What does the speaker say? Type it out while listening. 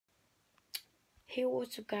Hey,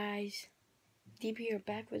 what's up guys? Deep here,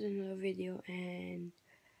 back with another video, and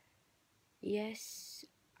yes,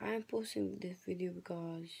 I'm posting this video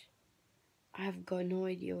because I've got no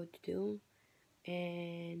idea what to do,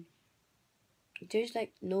 and there's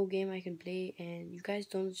like no game I can play, and you guys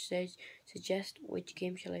don't suggest which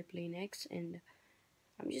game shall I play next, and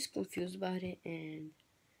I'm just confused about it, and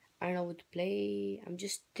I don't know what to play. I'm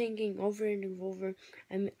just thinking over and over.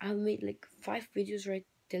 I've made like 5 videos right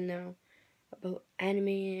till now about anime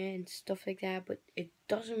and stuff like that, but it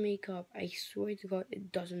doesn't make up. I swear to God,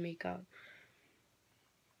 it doesn't make up.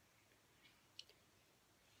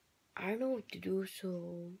 I don't know what to do,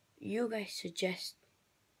 so you guys suggest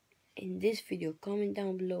in this video. Comment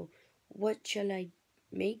down below what shall I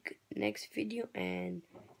make next video, and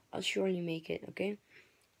I'll surely make it. Okay,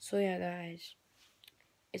 so yeah guys,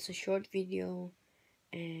 it's a short video,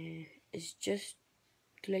 and it's just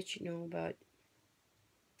to let you know about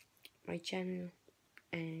my channel.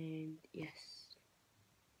 And yes,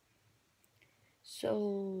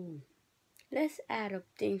 so let's add up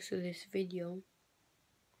things to this video.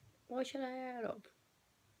 What shall I add up?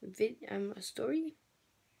 A story?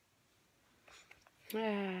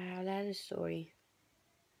 I'll add a story.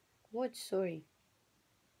 What story?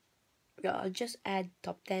 Yeah, I'll just add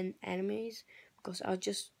top 10 animes because I was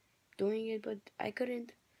just doing it, but I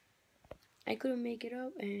couldn't make it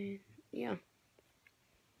up, and yeah.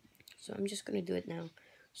 So I'm just gonna do it now.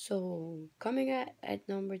 So coming at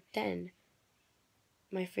number 10,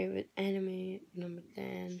 my favorite anime, number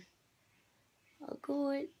 10, I'll go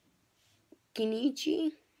with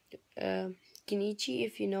Kenichi. Kenichi,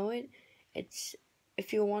 if you know it,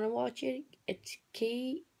 if you want to watch it, it's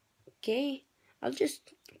K. I'll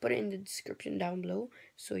just put it in the description down below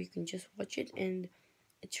so you can just watch it, and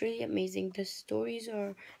it's really amazing. The stories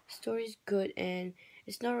good, and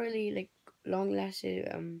it's not really like long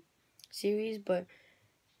lasted series, but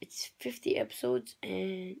it's 50 episodes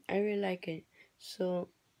and I really like it. So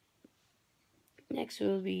next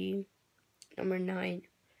will be number 9.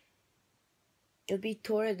 It'll be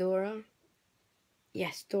Toradora.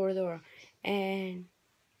 Yes, Toradora. And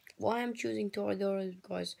why I'm choosing Toradora is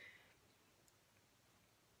because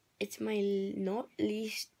it's my not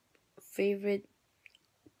least favorite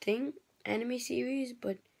anime series,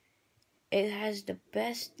 but it has the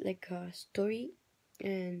best story,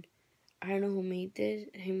 and I don't know who made this.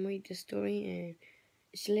 He made the story, and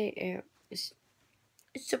it's like it's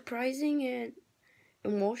surprising and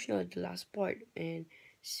emotional at the last part, and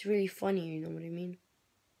it's really funny. You know what I mean?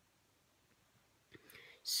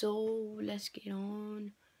 So let's get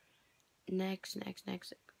on. Next.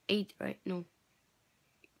 8, right? No.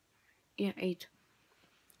 Yeah, 8.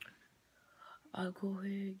 I'll go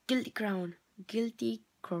with Guilty Crown. Guilty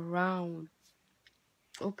Crown.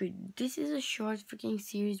 Okay, this is a short freaking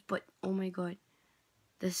series, but oh my god.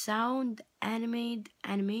 The sound,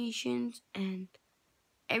 animations, and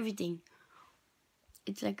everything.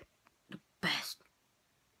 It's like the best.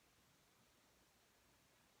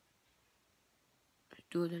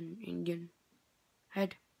 Do an Indian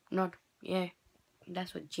head nod. Yeah,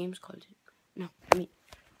 that's what James calls it. No, I mean,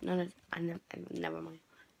 no, never mind.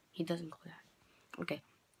 He doesn't call that. Okay.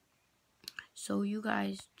 So you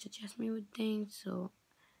guys suggest me with things. So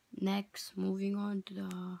next, moving on to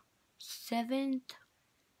the 7th.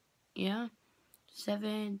 Yeah,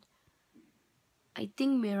 7th. I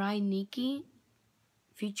think Mirai Nikki,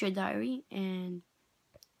 Future Diary, and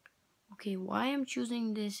okay, why I'm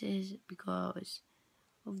choosing this is because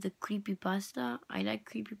of the creepypasta. I like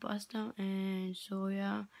creepypasta, and so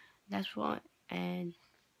yeah, that's why. And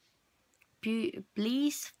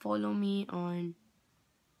please follow me on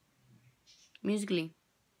Musically.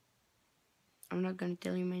 I'm not gonna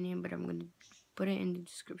tell you my name, but I'm gonna put it in the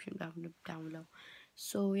description down below.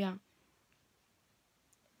 So yeah.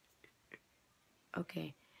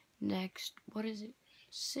 Okay. Next, what is it?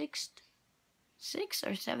 6th, 6th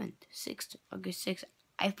or 7th? 6th. Okay, 6th.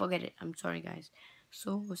 I forget it. I'm sorry, guys.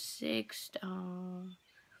 So 6th. Just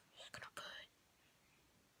gonna put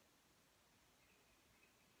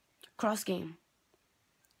Cross Game.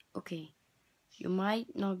 Okay. You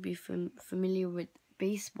might not be familiar with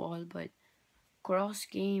baseball, but Cross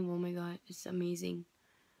Game, oh my god, it's amazing.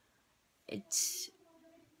 It's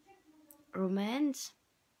romance.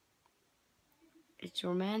 It's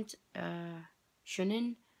romance.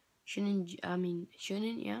 Shonen.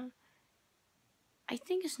 Shonen. Yeah. I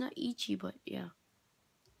think it's not ichi, but yeah.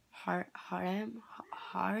 Harem.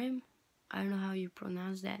 I don't know how you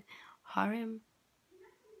pronounce that. Harem.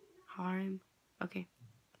 Okay.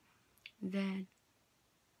 Then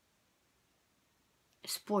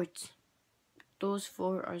sports. Those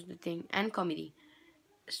 4 are the thing, and comedy.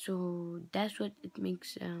 So that's what it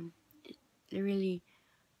makes it really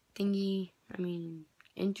thingy. I mean,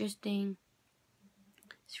 interesting.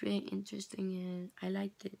 It's really interesting, and I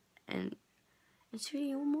liked it, and it's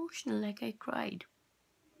really emotional. Like I cried.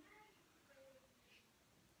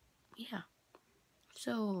 Yeah.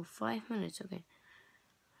 So 5 minutes. Okay.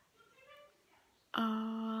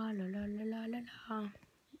 La la la la la la.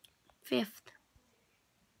 Fifth.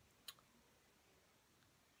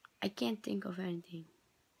 I can't think of anything.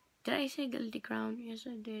 Did I say guilty crown? Yes,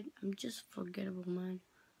 I did. I'm just forgettable, man.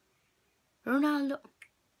 Ronaldo.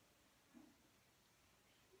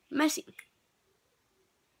 Messi.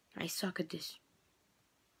 I suck at this.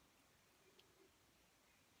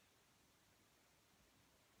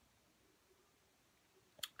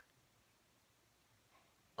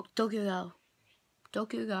 Oh, Tokyo Gal.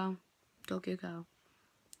 Tokyo Gal. Tokyo Gal.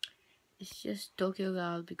 It's just Tokyo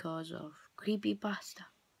Gal because of creepy pasta.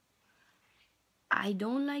 I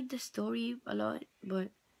don't like the story a lot, but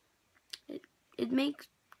it it makes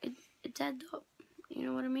it it adds up. You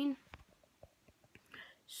know what I mean?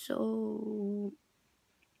 So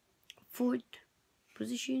fourth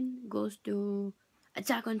position goes to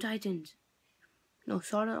Attack on Titans. No,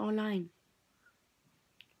 Sword Art Online.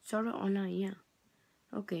 Sword Art Online, yeah.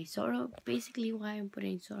 Okay, basically why I'm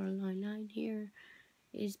putting Sword Art Online here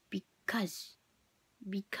is because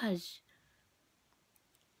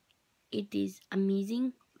it is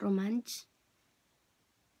amazing romance,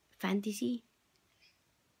 fantasy,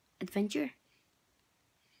 adventure.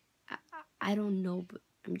 I don't know, but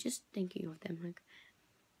I'm just thinking of them. Like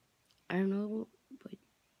I don't know, but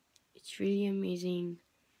it's really amazing.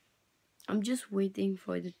 I'm just waiting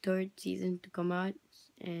for the third season to come out,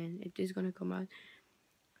 and it is gonna come out.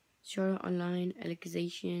 Sword Art Online,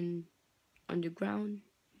 Alicization, Underground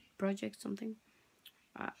project something.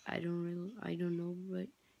 I don't know, but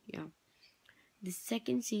yeah. The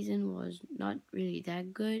second season was not really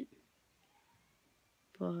that good,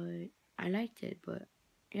 but I liked it. But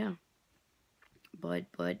yeah, but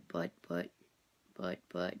but but but but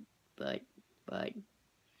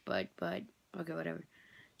but okay, whatever.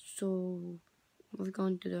 So moving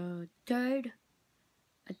on to the third,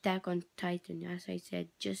 Attack on Titan. As I said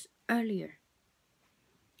just earlier,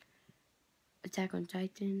 Attack on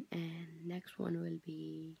Titan, and next one will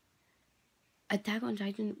be Attack on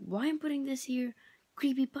Titan. Why I'm putting this here?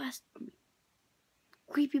 Creepypasta.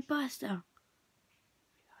 Creepypasta.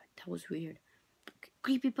 That was weird.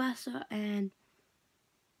 Creepypasta, and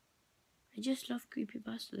I just love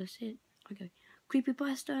creepypasta. That's it. Okay.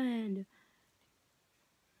 Creepypasta and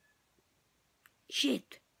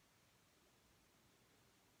shit.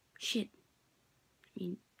 Shit. I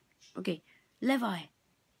mean, okay. Levi.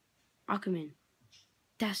 Aquaman.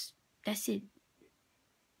 That's that's it.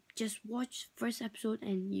 Just watch first episode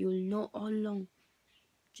and you'll know all along.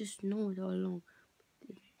 Just know it all along.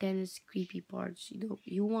 Then it's creepy parts.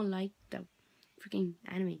 You won't like the freaking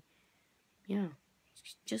anime. Yeah.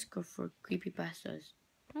 Just go for creepypastas.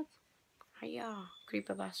 Oh, yeah,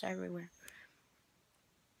 creepypasta everywhere.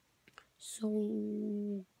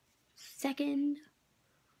 So second,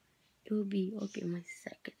 it will be okay. My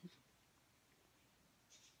second.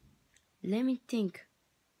 Let me think.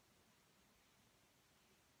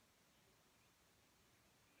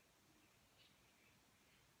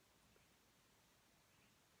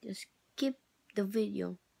 Just skip the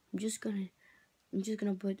video. I'm just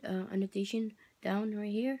gonna put annotation down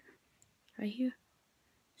right here, right here.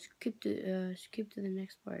 Skip to the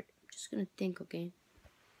next part. I'm just gonna think. Okay,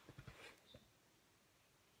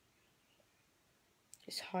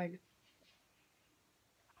 it's hard.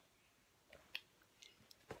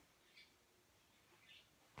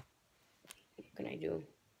 What can I do?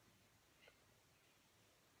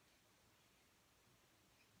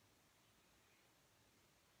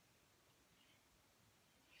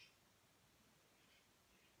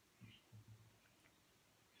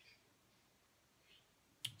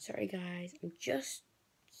 Sorry guys,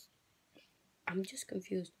 I'm just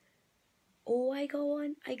confused. Oh, I go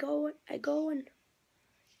on.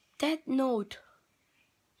 Death Note.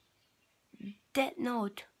 Death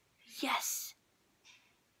Note. Yes.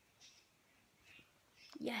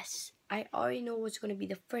 Yes. I already know what's gonna be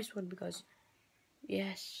the first one because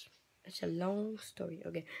yes, it's a long story.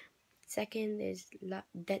 Okay. Second is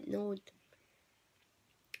Death Note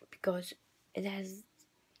because it has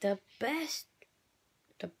the best,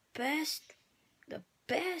 the best, the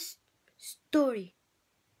best story.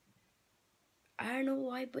 I don't know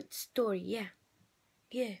why, but story. Yeah.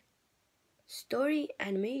 Yeah. Story,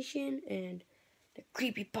 animation, and the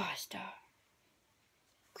creepypasta.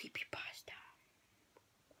 Creepypasta.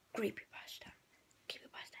 Creepypasta.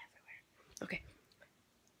 Creepypasta everywhere. Okay.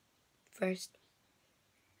 first,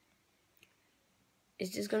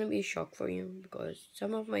 it's just gonna be a shock for you because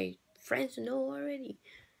some of my friends know already.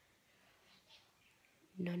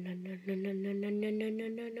 No, no, no, no, no, no, no, no, no, no,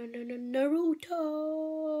 no, no, no, no, Naruto.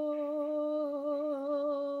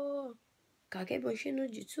 Kage Bunshin no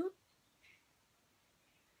Jutsu.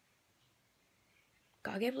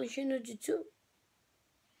 Kage Bunshin no Jutsu.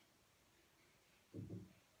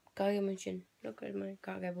 Kage Bunshin. Look at my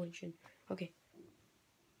Kage Bunshin. Okay.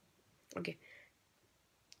 Okay.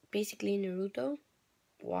 Basically, Naruto.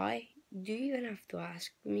 Why? Do you even have to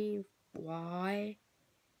ask me why?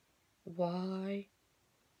 Why?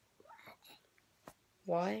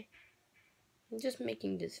 Why? I'm just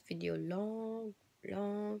making this video long,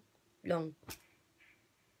 long, long.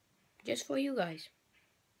 Just for you guys.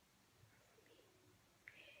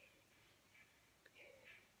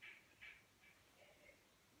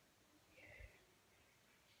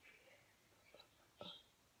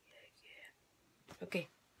 Okay.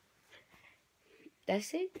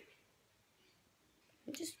 That's it.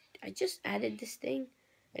 I just added this thing.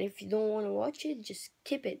 And if you don't want to watch it, just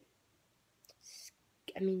skip it.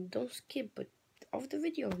 I mean, don't skip, but off the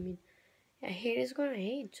video. I mean, a haters gonna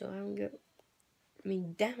hate, so I don't give. I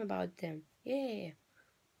mean, damn about them. Yeah.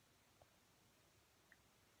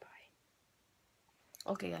 Bye.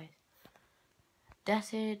 Okay, guys.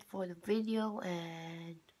 That's it for the video,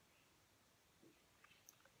 and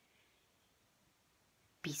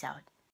peace out.